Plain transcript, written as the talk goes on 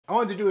I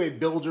wanted to do a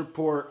build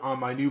report on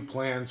my new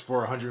plans for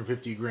a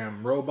 150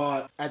 gram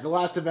robot. At the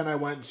last event I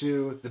went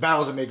to, the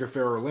Battles at Maker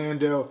Faire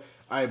Orlando,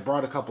 I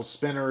brought a couple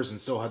spinners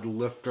and still had the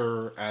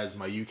lifter as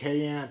my UK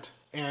ant.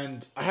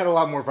 And I had a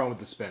lot more fun with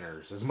the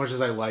spinners. As much as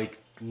I like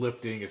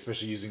lifting,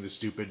 especially using the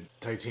stupid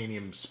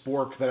titanium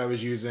spork that I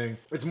was using,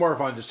 it's more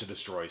fun just to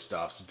destroy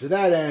stuff. So to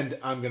that end,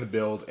 I'm going to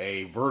build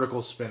a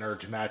vertical spinner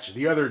to match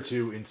the other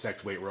two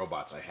insect weight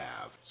robots I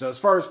have. So as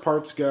far as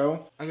parts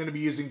go, I'm going to be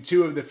using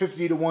 2 of the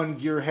 50-to-1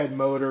 gearhead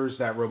motors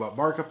that Robot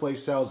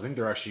Marketplace sells. I think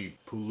they're actually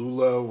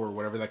Pululo or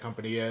whatever that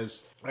company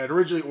is. I had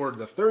originally ordered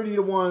the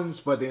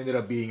 30-to-1s, but they ended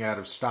up being out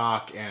of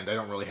stock, and I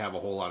don't really have a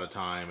whole lot of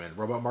time, and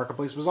Robot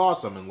Marketplace was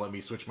awesome and let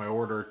me switch my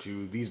order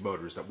to these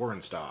motors that were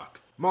in stock.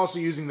 I'm also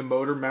using the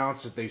motor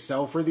mounts that they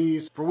sell for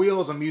these. For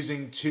wheels, I'm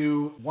using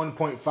 2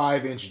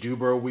 1.5-inch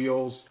Dubro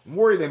wheels. I'm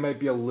worried they might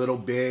be a little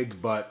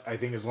big, but I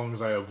think as long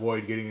as I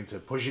avoid getting into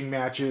pushing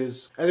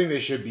matches, I think they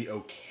should be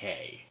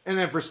okay. And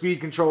then for speed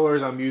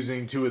controllers, I'm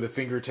using 2 of the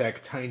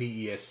Fingertech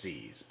Tiny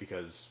ESCs,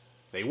 because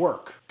they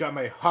work. Got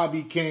my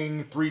Hobby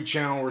King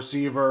 3-channel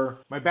receiver.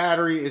 My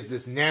battery is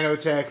this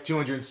Nanotech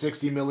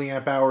 260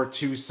 milliamp hour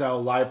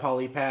 2-cell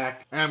LiPoly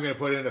pack. And I'm going to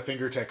put in a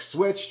Fingertech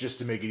switch just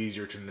to make it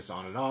easier to turn this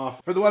on and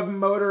off. For the weapon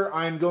motor,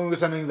 I'm going with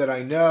something that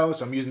I know,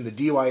 so I'm using the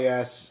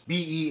DYS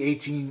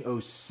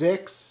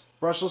BE1806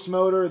 brushless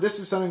motor. This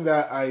is something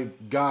that I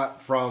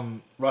got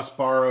from Russ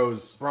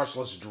Barrow's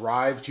brushless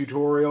drive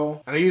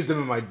tutorial. And I used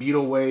them in my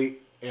Beetle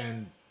weight,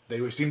 and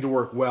they seem to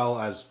work well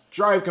as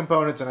drive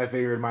components, and I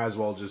figured might as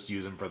well just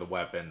use them for the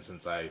weapon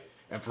since I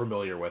am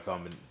familiar with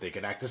them and they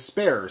can act as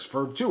spares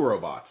for 2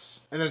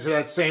 robots. And then to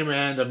that same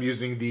end, I'm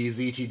using the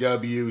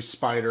ZTW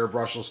Spider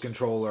brushless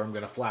controller. I'm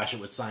going to flash it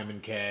with Simon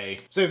K.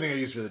 Same thing I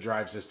used for the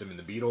drive system in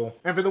the Beetle.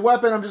 And for the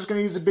weapon, I'm just going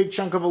to use a big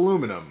chunk of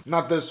aluminum.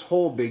 Not this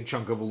whole big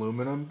chunk of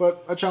aluminum,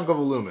 but a chunk of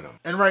aluminum.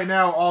 And right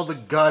now, all the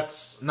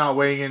guts, not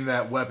weighing in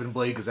that weapon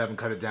blade because I haven't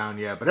cut it down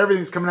yet, but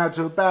everything's coming out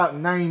to about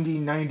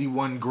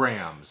 91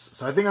 grams.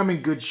 So I think I'm in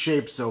good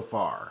shape so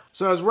far.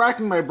 So I was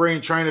racking my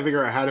brain trying to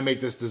figure out how to make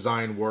this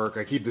design work.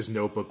 I keep this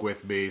notebook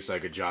with me so I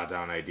could jot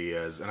down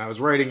ideas, and I was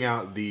writing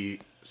out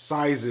the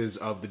sizes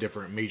of the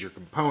different major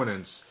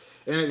components,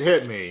 and it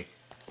hit me.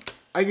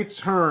 I could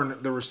turn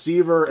the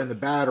receiver and the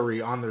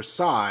battery on their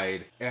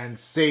side and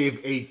save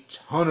a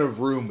ton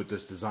of room with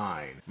this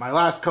design. My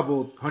last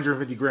couple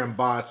 150 gram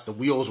bots, the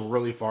wheels were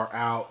really far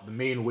out. The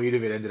main weight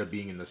of it ended up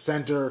being in the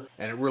center,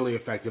 and it really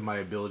affected my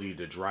ability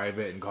to drive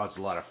it and caused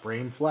a lot of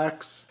frame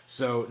flex.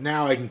 So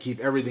now I can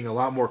keep everything a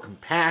lot more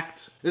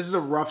compact. This is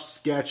a rough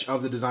sketch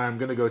of the design. I'm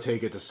going to go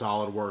take it to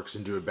SolidWorks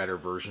and do a better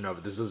version of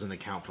it. This doesn't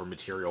account for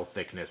material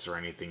thickness or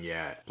anything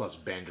yet, plus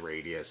bend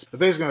radius.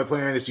 But basically my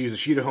plan is to use a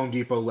sheet of Home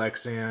Depot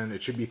Lexan.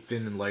 It should be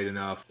thin and light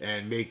enough,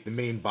 and make the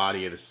main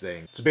body of this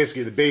thing. So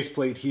basically the base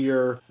plate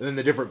here, and then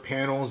the different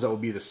panels that will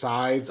be the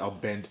sides, I'll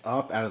bend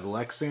up out of the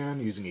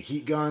Lexan using a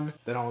heat gun.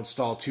 Then I'll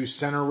install 2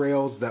 center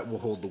rails that will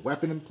hold the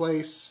weapon in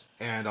place.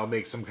 And I'll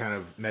make some kind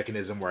of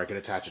mechanism where I can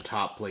attach a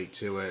top plate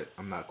to it.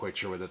 I'm not quite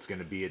sure what that's going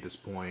to be at this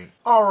point.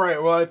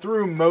 Alright, well I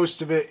threw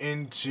most of it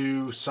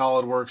into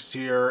SolidWorks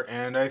here,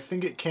 and I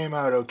think it came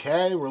out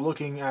okay. We're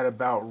looking at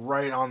about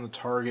right on the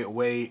target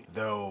weight,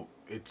 though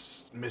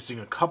it's missing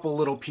a couple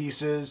little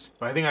pieces,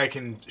 but I think I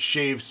can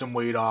shave some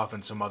weight off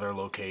in some other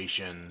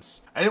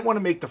locations. I didn't want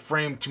to make the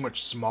frame too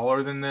much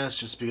smaller than this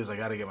just because I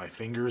got to get my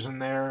fingers in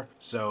there,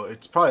 so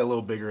it's probably a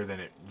little bigger than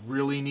it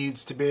really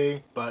needs to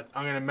be, but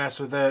I'm going to mess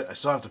with it. I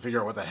still have to figure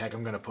out what the heck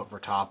I'm going to put for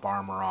top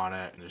armor on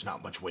it, and there's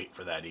not much weight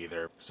for that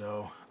either.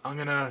 So I'm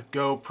going to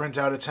go print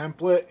out a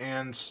template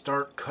and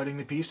start cutting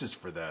the pieces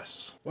for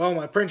this. Well,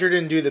 my printer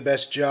didn't do the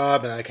best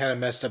job, and I kind of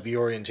messed up the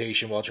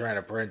orientation while trying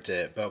to print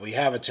it, but we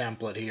have a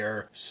template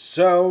here.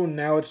 So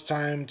now it's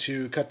time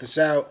to cut this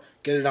out,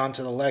 get it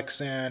onto the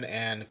Lexan,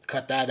 and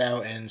cut that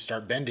out and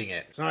start bending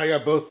it. So now I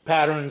got both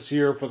patterns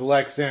here for the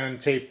Lexan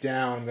taped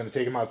down. I'm going to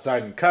take them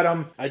outside and cut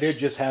them. I did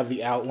just have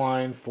the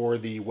outline for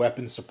the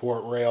weapon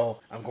support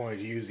rail. I'm going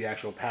to use the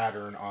actual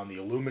pattern on the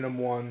aluminum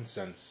one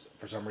since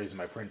for some reason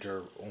my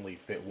printer only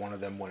fit one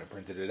of them when it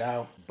printed it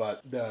out.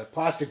 But the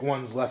plastic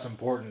one's less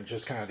important,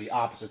 just kind of the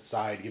opposite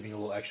side, giving a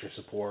little extra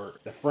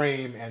support. The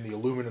frame and the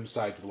aluminum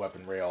side to the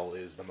weapon rail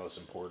is the most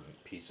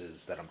important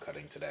pieces that I'm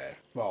cutting today.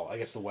 Well, I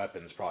guess the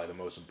weapon's probably the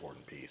most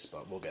important piece,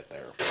 but we'll get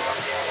there.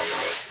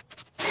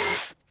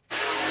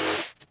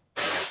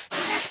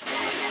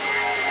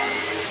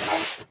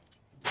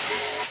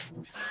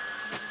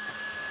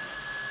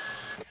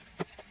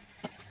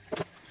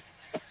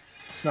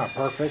 It's not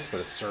perfect, but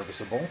it's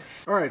serviceable.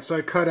 Alright, so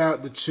I cut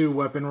out the 2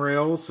 weapon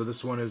rails. So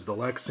this one is the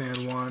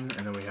Lexan one,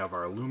 and then we have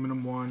our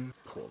aluminum one.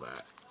 Pull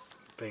that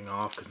thing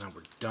off because now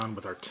we're done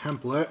with our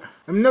template.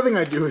 I mean, nothing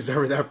I do is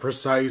ever that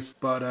precise,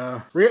 but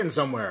we're getting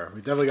somewhere.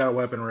 We definitely got a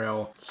weapon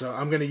rail. So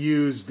I'm going to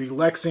use the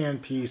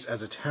Lexan piece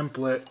as a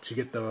template to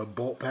get the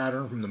bolt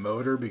pattern from the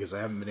motor because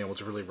I haven't been able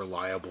to really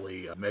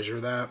reliably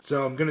measure that.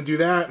 So I'm going to do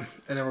that,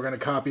 and then we're going to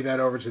copy that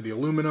over to the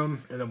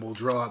aluminum, and then we'll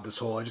drill out this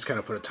hole. I just kind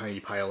of put a tiny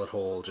pilot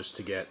hole just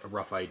to get a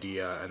rough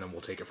idea, and then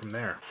we'll take it from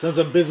there. Since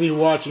I'm busy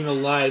watching a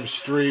live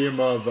stream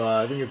of,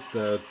 I think it's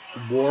the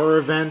war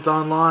event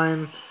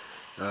online,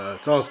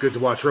 it's always good to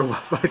watch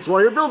robot fights while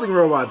you're building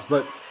robots,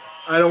 but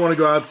I don't want to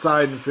go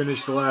outside and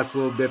finish the last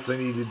little bits I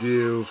need to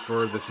do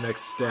for this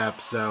next step.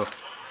 So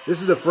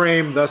this is the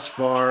frame thus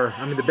far.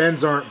 I mean, the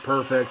bends aren't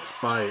perfect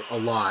by a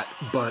lot,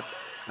 but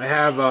I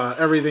have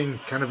everything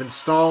kind of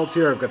installed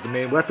here. I've got the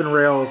main weapon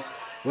rails.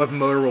 The weapon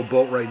motor will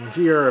bolt right in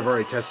here. I've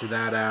already tested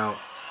that out.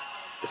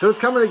 So it's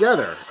coming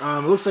together.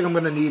 It looks like I'm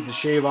going to need to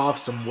shave off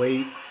some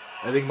weight.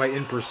 I think my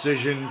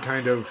imprecision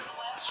kind of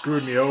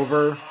screwed me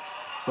over,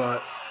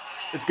 but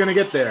it's going to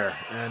get there,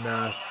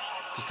 and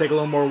just take a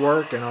little more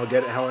work, and I'll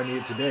get it how I need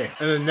it today.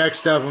 And then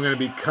next up, I'm going to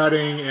be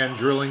cutting and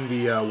drilling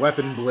the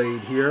weapon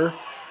blade here.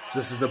 So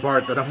this is the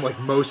part that I'm like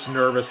most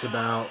nervous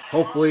about.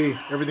 Hopefully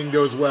everything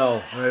goes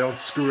well and I don't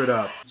screw it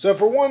up. So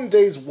for one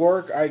day's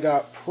work, I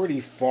got pretty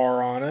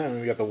far on it. I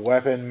mean, we got the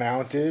weapon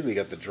mounted, we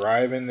got the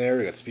drive in there,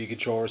 we got speed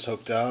controllers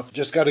hooked up.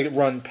 Just got to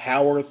run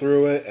power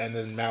through it and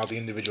then mount the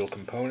individual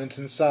components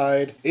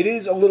inside. It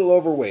is a little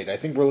overweight. I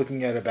think we're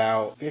looking at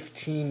about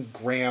 15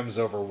 grams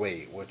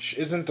overweight, which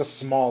isn't a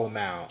small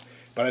amount.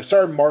 But I've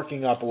started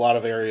marking up a lot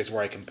of areas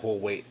where I can pull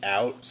weight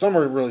out. Some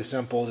are really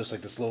simple, just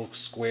like this little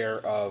square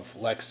of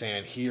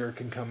Lexan here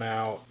can come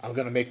out. I'm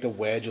going to make the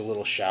wedge a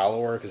little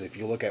shallower, because if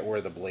you look at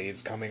where the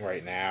blade's coming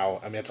right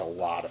now, I mean, it's a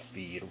lot of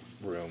feed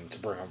room to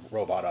bring a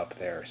robot up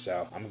there.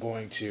 So I'm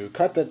going to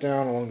cut that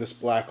down along this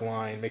black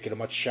line, make it a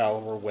much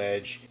shallower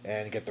wedge,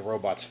 and get the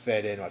robots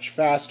fed in much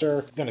faster.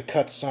 I'm going to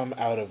cut some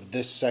out of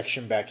this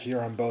section back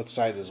here on both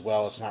sides as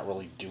well. It's not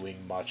really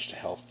doing much to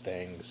help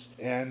things.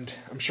 And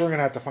I'm sure I'm going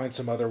to have to find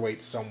some other weight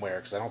somewhere,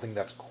 because I don't think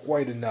that's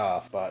quite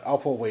enough, but I'll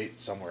pull weight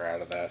somewhere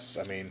out of this.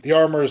 I mean, the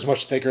armor is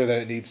much thicker than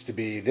it needs to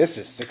be. This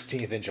is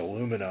 16th inch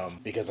aluminum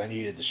because I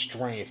needed the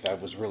strength. I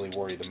was really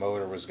worried the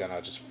motor was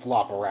gonna just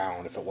flop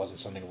around if it wasn't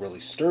something really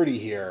sturdy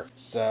here.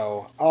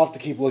 So I'll have to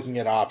keep looking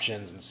at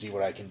options and see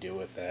what I can do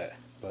with it.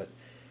 But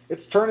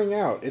it's turning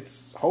out.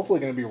 It's hopefully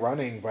going to be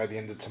running by the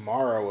end of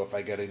tomorrow if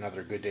I get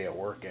another good day at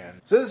work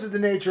in. So this is the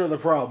nature of the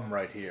problem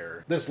right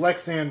here. This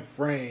Lexan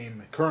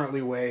frame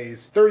currently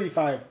weighs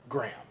 35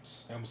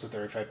 grams, almost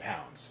 35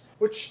 pounds,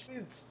 which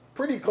it's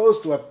pretty close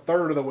to a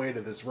third of the weight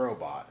of this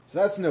robot. So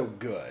that's no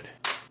good.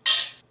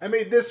 I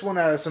made this one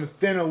out of some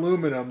thin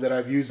aluminum that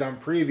I've used on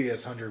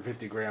previous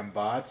 150 gram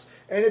bots,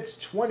 and it's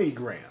 20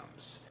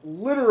 grams.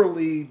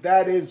 Literally,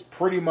 that is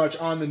pretty much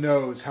on the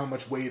nose how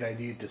much weight I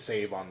need to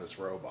save on this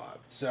robot.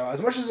 So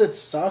as much as it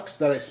sucks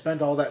that I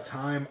spent all that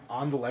time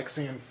on the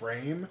Lexan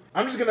frame,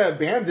 I'm just going to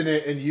abandon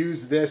it and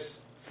use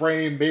this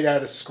frame made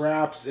out of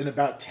scraps in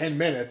about 10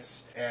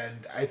 minutes,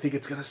 and I think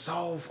it's going to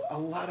solve a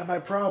lot of my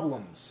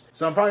problems.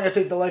 So I'm probably going to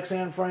take the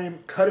Lexan frame,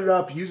 cut it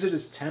up, use it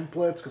as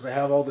templates because I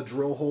have all the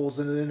drill holes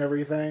in it and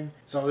everything.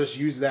 So I'll just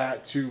use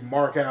that to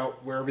mark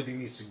out where everything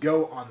needs to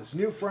go on this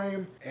new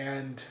frame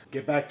and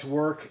get back to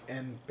work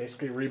and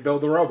basically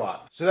rebuild the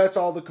robot. So that's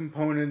all the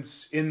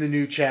components in the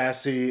new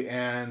chassis,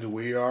 and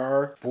we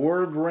are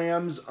 4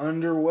 grams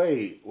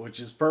underweight, which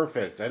is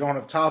perfect. I don't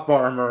have top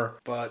armor,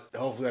 but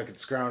hopefully I can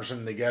scrounge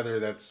them together.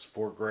 That's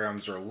 4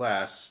 grams or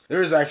less.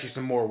 There is actually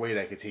some more weight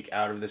I could take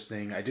out of this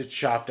thing. I did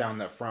chop down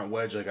that front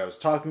wedge like I was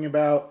talking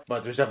about,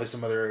 but there's definitely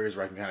some other areas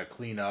where I can kind of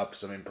clean up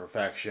some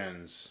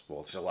imperfections.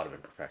 Well, there's a lot of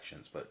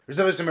imperfections, but there's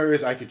definitely some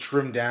areas I could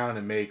trim down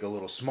and make a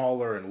little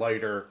smaller and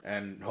lighter,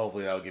 and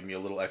hopefully that'll give me a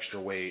little extra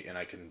weight and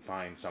I can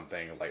find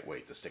something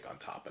lightweight to stick on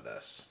top of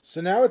this.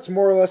 So now it's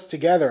more or less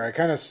together. I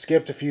kind of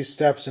skipped a few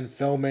steps in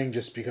filming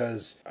just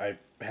because I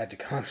had to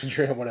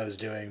concentrate on what I was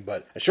doing,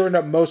 but I shortened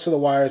up most of the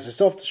wires. I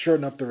still have to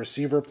shorten up the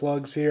receiver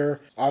plugs here.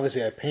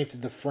 Obviously, I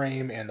painted the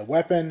frame and the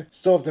weapon.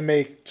 Still have to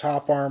make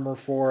top armor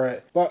for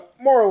it, but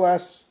more or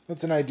less,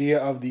 that's an idea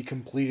of the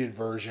completed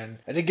version.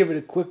 I did give it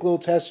a quick little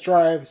test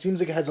drive. It seems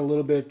like it has a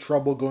little bit of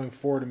trouble going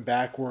forward and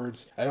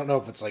backwards. I don't know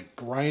if it's like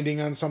grinding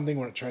on something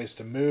when it tries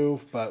to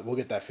move, but we'll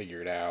get that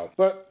figured out.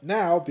 But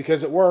now,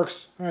 because it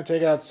works, I'm going to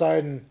take it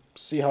outside and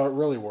see how it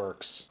really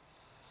works.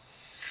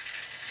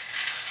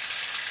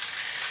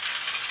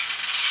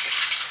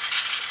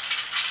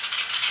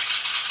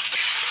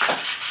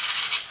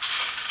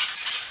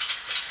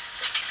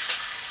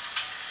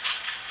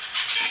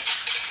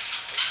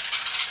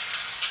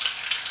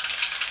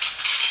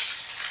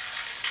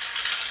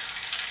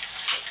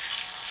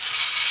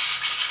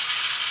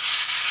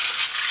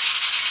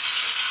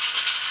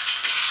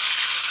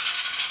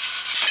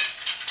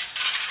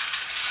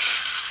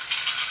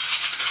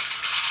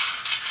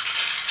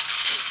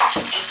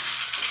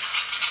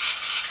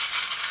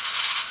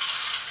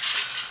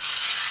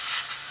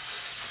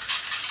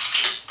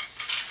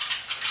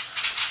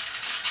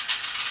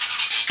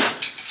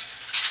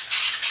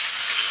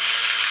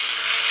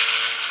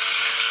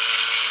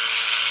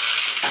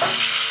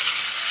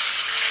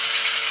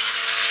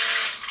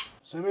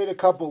 a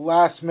couple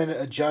last minute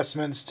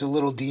adjustments to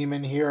Little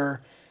Demon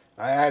here.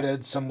 I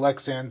added some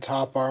Lexan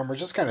top armor,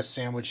 just kind of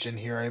sandwiched in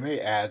here. I may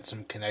add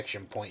some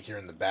connection point here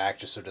in the back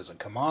just so it doesn't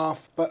come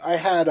off. But I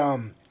had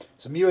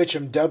some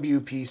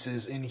UHMW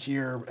pieces in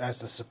here as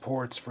the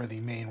supports for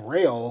the main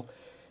rail,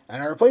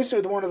 and I replaced it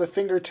with one of the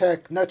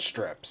Fingertech nut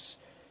strips.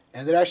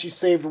 And it actually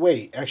saved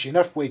weight, actually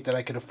enough weight that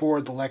I could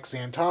afford the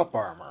Lexan top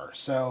armor.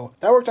 So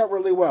that worked out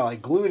really well. I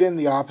glued in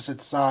the opposite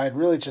side,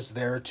 really just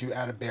there to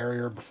add a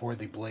barrier before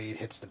the blade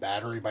hits the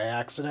battery by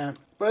accident.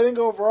 But I think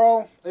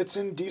overall, it's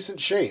in decent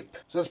shape.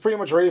 So that's pretty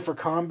much ready for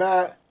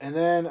combat. And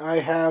then I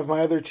have my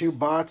other two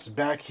bots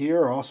back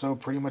here, also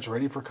pretty much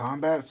ready for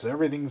combat. So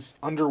everything's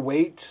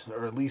underweight,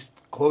 or at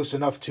least close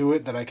enough to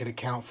it that I could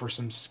account for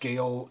some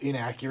scale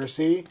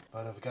inaccuracy.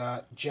 But I've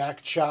got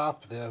Jack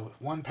Chop, the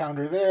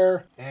 1-pounder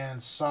there,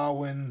 and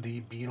Sawin, the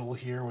beetle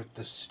here with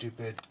this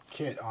stupid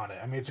kit on it.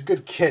 I mean, it's a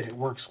good kit, it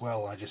works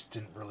well, I just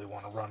didn't really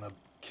want to run a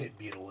kit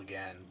beetle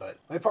again, but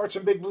my parts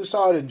in Big Blue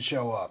Saw didn't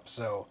show up,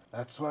 so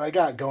that's what I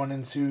got going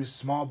into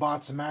Small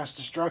Bots of Mass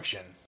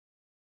Destruction.